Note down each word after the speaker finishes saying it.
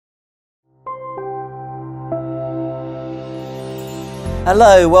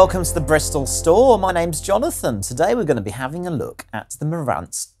Hello, welcome to the Bristol store. My name's Jonathan. Today we're going to be having a look at the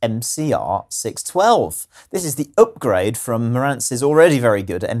Marantz MCR612. This is the upgrade from Marantz's already very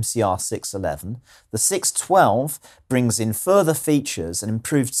good MCR611. The 612 brings in further features and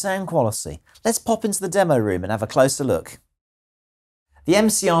improved sound quality. Let's pop into the demo room and have a closer look. The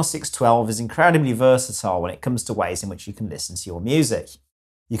MCR612 is incredibly versatile when it comes to ways in which you can listen to your music.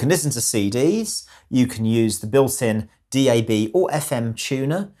 You can listen to CDs, you can use the built-in DAB or FM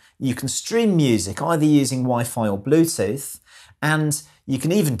tuner, you can stream music either using Wi-Fi or Bluetooth, and you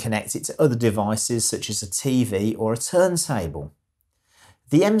can even connect it to other devices such as a TV or a turntable.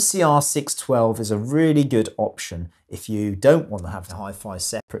 The MCR612 is a really good option if you don't want to have the hi-fi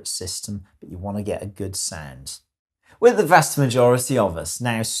separate system but you want to get a good sound. With the vast majority of us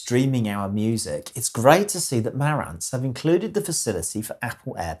now streaming our music, it's great to see that Marantz have included the facility for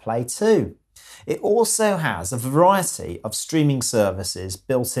Apple AirPlay too. It also has a variety of streaming services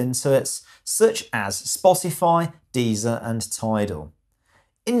built into it, such as Spotify, Deezer and Tidal.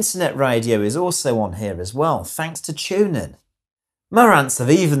 Internet radio is also on here as well, thanks to TuneIn. Marantz have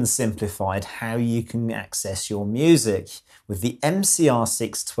even simplified how you can access your music, with the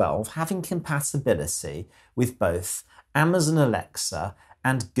MCR612 having compatibility with both Amazon Alexa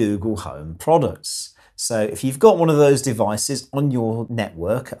and Google Home products. So if you've got one of those devices on your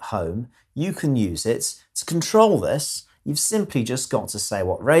network at home, you can use it to control this. You've simply just got to say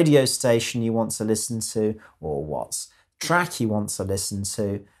what radio station you want to listen to or what track you want to listen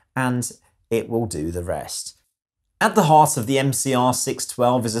to, and it will do the rest. At the heart of the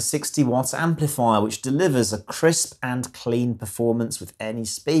MCR612 is a 60-watt amplifier which delivers a crisp and clean performance with any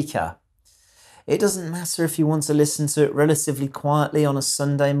speaker. It doesn't matter if you want to listen to it relatively quietly on a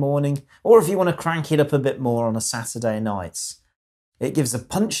Sunday morning or if you want to crank it up a bit more on a Saturday night. It gives a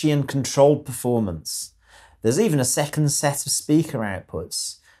punchy and controlled performance. There's even a second set of speaker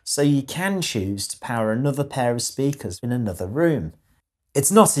outputs, so you can choose to power another pair of speakers in another room.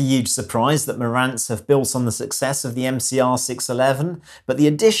 It's not a huge surprise that Marantz have built on the success of the MCR611, but the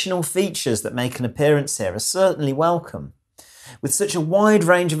additional features that make an appearance here are certainly welcome. With such a wide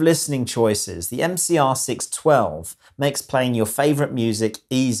range of listening choices, the MCR612 makes playing your favourite music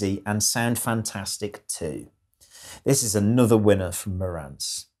easy and sound fantastic too. This is another winner from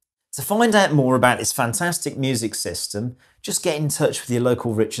Marantz. To find out more about this fantastic music system, just get in touch with your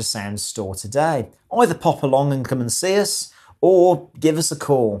local Richer Sounds store today. Either pop along and come and see us, or give us a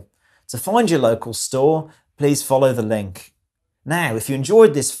call. To find your local store, please follow the link. Now, if you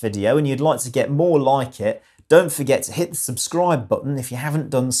enjoyed this video and you'd like to get more like it, don't forget to hit the subscribe button if you haven't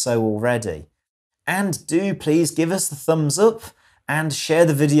done so already. And do please give us the thumbs up and share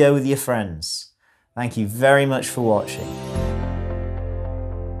the video with your friends. Thank you very much for watching.